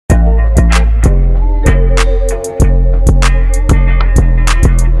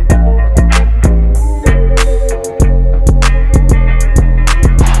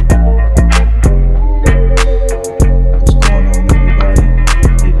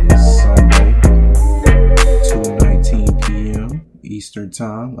Eastern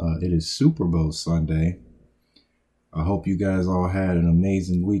Time. It is Super Bowl Sunday. I hope you guys all had an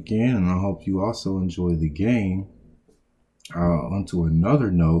amazing weekend, and I hope you also enjoy the game. Onto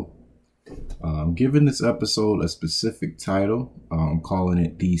another note, I'm giving this episode a specific title. I'm calling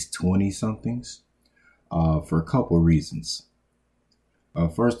it These 20-somethings for a couple of reasons.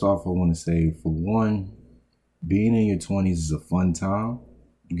 First off, I want to say, for one, being in your 20s is a fun time.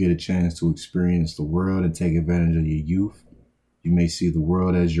 You get a chance to experience the world and take advantage of your youth. You may see the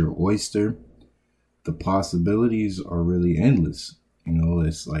world as your oyster. The possibilities are really endless.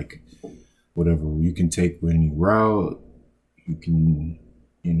 It's like whatever you can take any route. You can,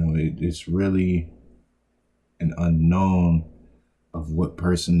 it's really an unknown of what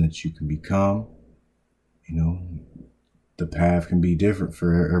person that you can become. The path can be different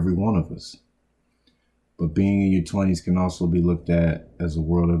for every one of us. But being in your 20s can also be looked at as a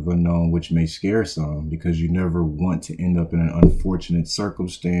world of unknown, which may scare some because you never want to end up in an unfortunate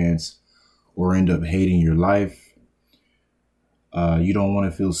circumstance or end up hating your life. You don't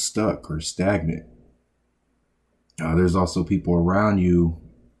want to feel stuck or stagnant. There's also people around you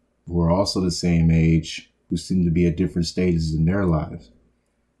who are also the same age who seem to be at different stages in their lives.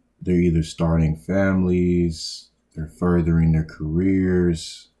 They're either starting families, they're furthering their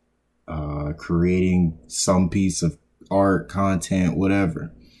careers, creating some piece of art, content,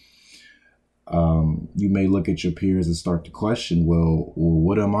 whatever. You may look at your peers and start to question, well,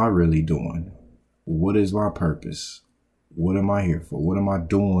 what am I really doing? What is my purpose? What am I here for? What am I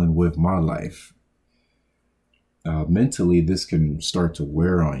doing with my life? Mentally, this can start to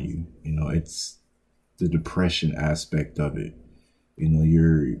wear on you. It's the depression aspect of it.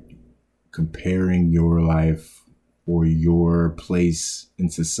 You're comparing your life or your place in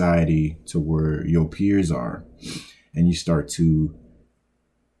society to where your peers are, and you start to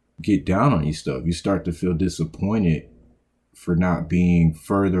get down on yourself. You start to feel disappointed for not being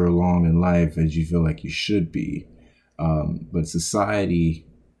further along in life as you feel like you should be. But society,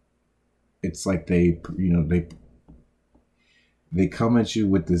 it's like they come at you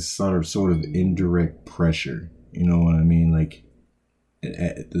with this sort of indirect pressure. You know what I mean? Like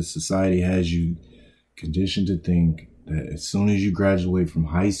the society has you conditioned to think that as soon as you graduate from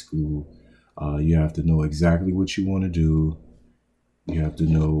high school, you have to know exactly what you want to do. You have to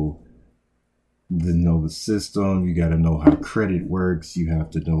know the system. You got to know how credit works. You have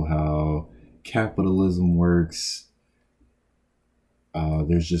to know how capitalism works.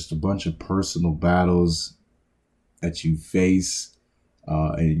 There's just a bunch of personal battles that you face,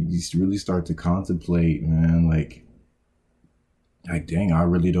 and you really start to contemplate, man, like dang, I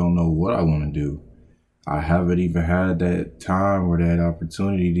really don't know what I want to do. I haven't even had that time or that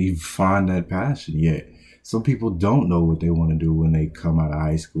opportunity to even find that passion yet. Some people don't know what they want to do when they come out of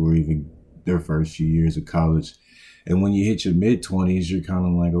high school or even their first few years of college. And when you hit your mid-20s, you're kind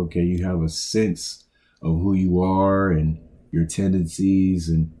of like, okay, you have a sense of who you are and your tendencies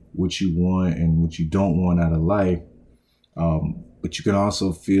and what you want and what you don't want out of life. But you can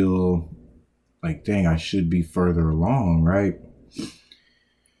also feel like, dang, I should be further along, right?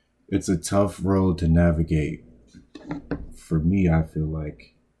 It's a tough road to navigate for me, I feel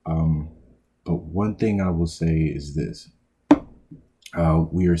like. But one thing I will say is this.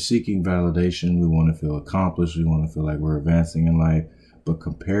 We are seeking validation. We want to feel accomplished. We want to feel like we're advancing in life. But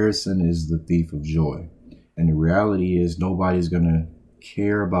comparison is the thief of joy. And the reality is nobody's going to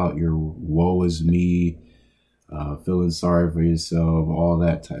care about your woe is me, feeling sorry for yourself, all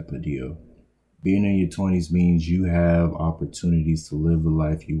that type of deal. Being in your 20s means you have opportunities to live the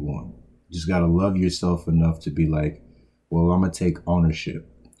life you want. You just got to love yourself enough to be like, well, I'm going to take ownership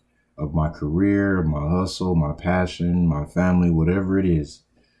of my career, my hustle, my passion, my family, whatever it is.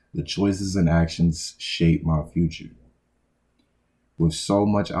 The choices and actions shape my future. With so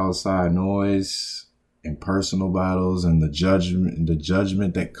much outside noise and personal battles and the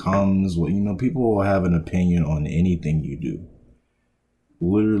judgment that comes, well, people will have an opinion on anything you do.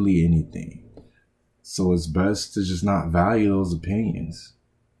 Literally anything. So it's best to just not value those opinions.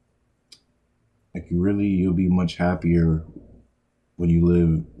 Like you'll be much happier when you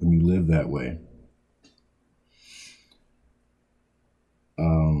live that way.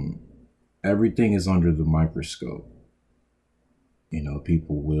 Everything is under the microscope.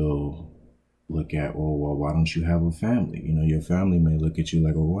 People will look at, well, why don't you have a family? Your family may look at you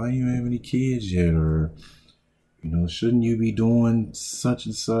like, well, why do you have any kids yet? Or, shouldn't you be doing such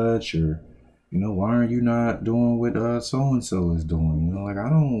and such? Or, why aren't you not doing what so-and-so is doing?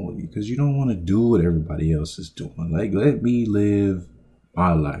 Because you don't want to do what everybody else is doing. Like, let me live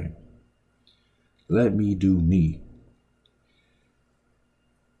my life. Let me do me.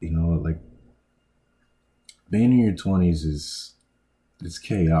 Like being in your 20s is it's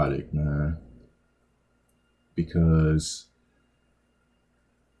chaotic, man, because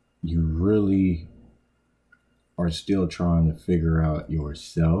you really are still trying to figure out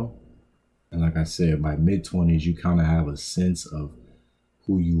yourself. And like I said, by mid-20s, you kind of have a sense of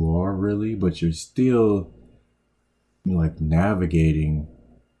who you are really, but you're still like navigating,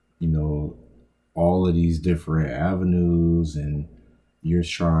 you know, all of these different avenues, and you're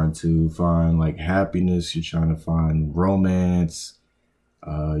trying to find like happiness, you're trying to find romance,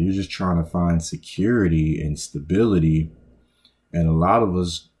 you're just trying to find security and stability. And a lot of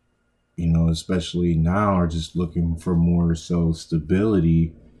us, you know, especially now, are just looking for more so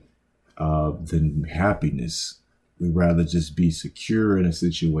stability than happiness. We'd rather just be secure in a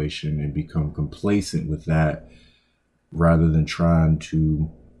situation and become complacent with that rather than trying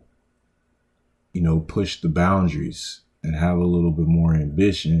to, you know, push the boundaries and have a little bit more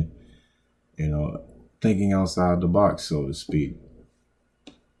ambition, you know, thinking outside the box, so to speak.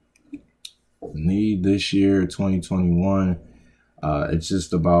 Need this year, 2021, it's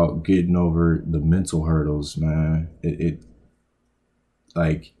just about getting over the mental hurdles, man. It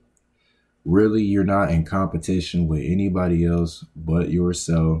like, really, you're not in competition with anybody else but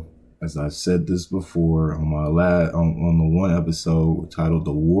yourself. As I've said this before on my on the one episode titled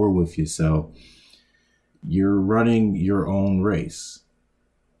 "The War with Yourself," you're running your own race.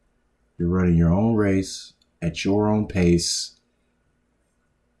 You're running your own race at your own pace,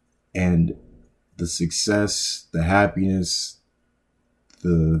 and the success, the happiness,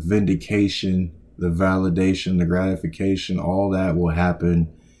 the vindication, the validation, the gratification, all that will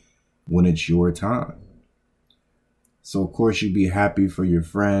happen when it's your time. So of course you'd be happy for your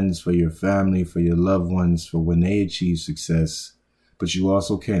friends, for your family, for your loved ones, for when they achieve success. But you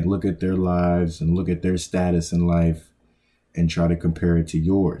also can't look at their lives and look at their status in life and try to compare it to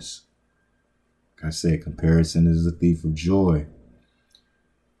yours. Like I said, comparison is the thief of joy.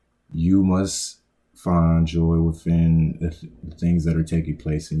 You must find joy within the things that are taking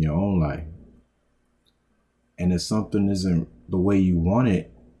place in your own life. And if something isn't the way you want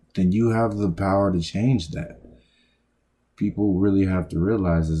it, then you have the power to change that. People really have to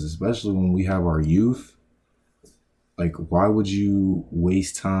realize this, especially when we have our youth. Like, why would you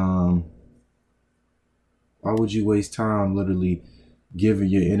waste time? Why would you waste time literally giving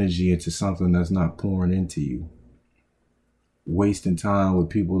your energy into something that's not pouring into you? Wasting time with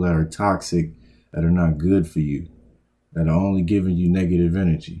people that are toxic, that are not good for you, that are only giving you negative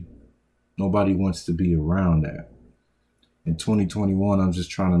energy. Nobody wants to be around that. In 2021, I'm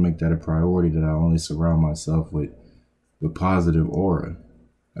just trying to make that a priority, that I only surround myself with positive aura.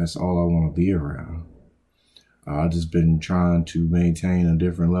 That's all I want to be around. I've just been trying to maintain a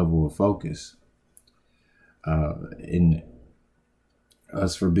different level of focus. In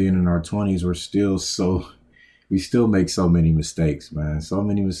us, for being in our 20s, we still make so many mistakes, man. So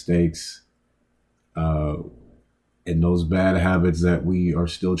many mistakes. And those bad habits that we are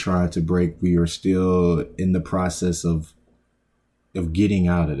still trying to break, we are still in the process of getting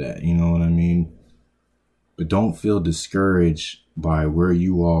out of that. You know what I mean? But don't feel discouraged by where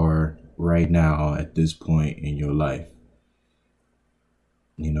you are right now at this point in your life.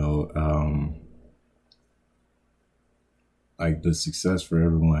 You know, like, the success for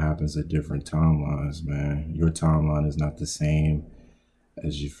everyone happens at different timelines, man. Your timeline is not the same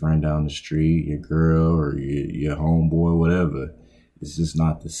as your friend down the street, your girl, or your homeboy, whatever. It's just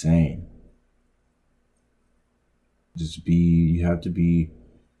not the same. You have to be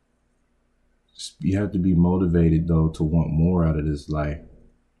motivated, though, to want more out of this life.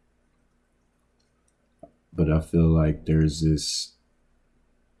 But I feel like there's this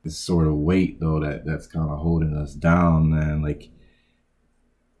sort of weight, though, that's kind of holding us down, man. Like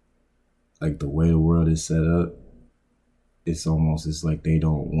the way the world is set up, it's like they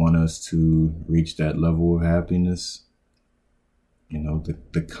don't want us to reach that level of happiness. You know, the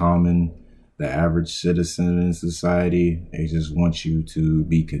average citizen in society, they just want you to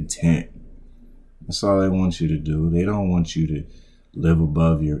be content. That's all they want you to do. They don't want you to live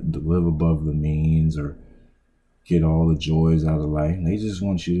above the means or get all the joys out of life. They just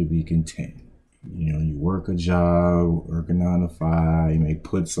want you to be content. You know, you work a job, work a 9 to 5. You may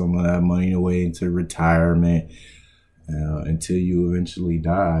put some of that money away into retirement until you eventually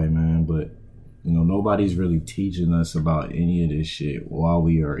die, man. But, you know, nobody's really teaching us about any of this shit while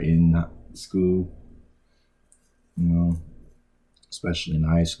we are in school. You know, especially in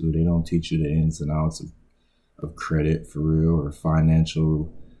high school, they don't teach you the ins and outs of credit for real, or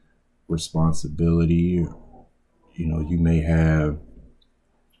financial responsibility. You know, you may have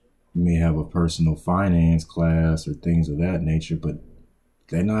a personal finance class or things of that nature, but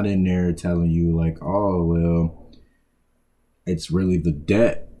they're not in there telling you like, oh, well, it's really the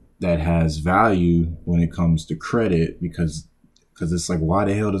debt that has value when it comes to credit, because it's like, why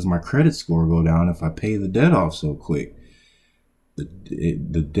the hell does my credit score go down if I pay the debt off so quick?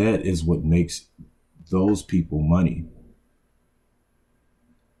 The debt is what makes those people money.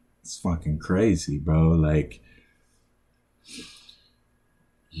 It's fucking crazy, bro. Like,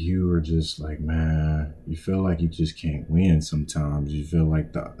 you are just like, man, you feel like you just can't win sometimes. You feel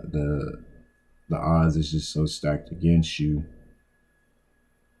like the odds is just so stacked against you.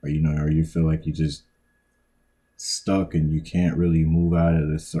 Or, or you feel like you just stuck and you can't really move out of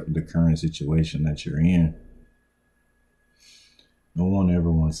the current situation that you're in. No one ever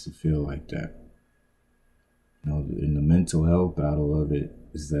wants to feel like that. In the mental health battle of it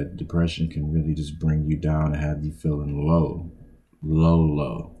is that depression can really just bring you down and have you feeling low,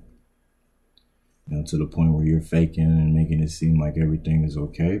 to the point where you're faking and making it seem like everything is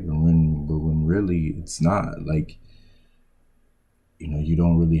okay, but when really it's not. Like, you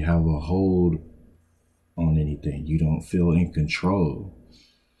don't really have a hold on anything. You don't feel in control.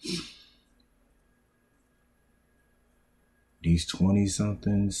 These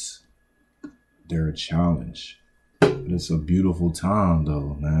 20-somethings, they're a challenge. But it's a beautiful time,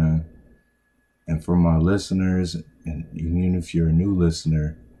 though, man. And for my listeners, and even if you're a new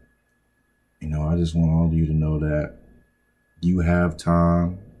listener, I just want all of you to know that you have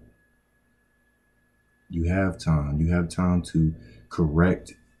time. You have time. You have time to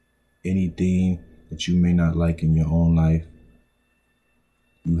correct anything that you may not like in your own life.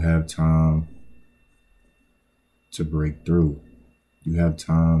 You have time to break through. You have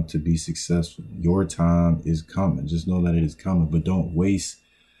time to be successful. Your time is coming. Just know that it is coming, but don't waste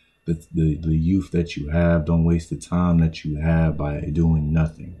the youth that you have. Don't waste the time that you have by doing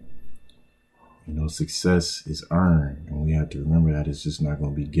nothing. Success is earned, and we have to remember that it's just not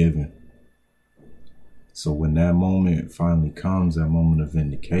going to be given. So when that moment finally comes, that moment of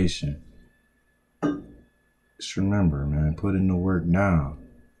vindication, just remember, man, put in the work now.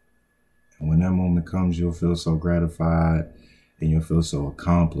 And when that moment comes, you'll feel so gratified and you'll feel so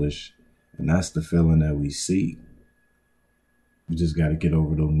accomplished. And that's the feeling that we seek. We just got to get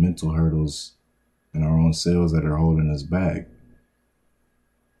over those mental hurdles in our own selves that are holding us back.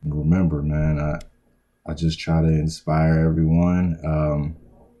 And remember, man, I just try to inspire everyone.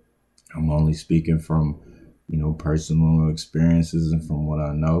 I'm only speaking from, personal experiences and from what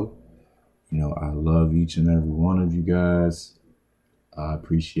I know. I love each and every one of you guys. I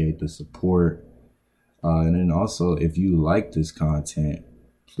appreciate the support. And then also, if you like this content,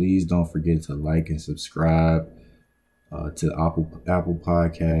 please don't forget to like and subscribe to Apple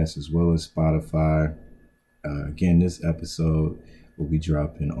Podcasts as well as Spotify. Again, this episode will be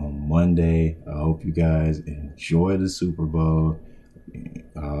dropping on Monday. I hope you guys enjoy the Super Bowl.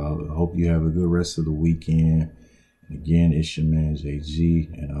 I hope you have a good rest of the weekend. And again, it's your man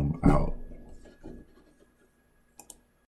JG, and I'm out.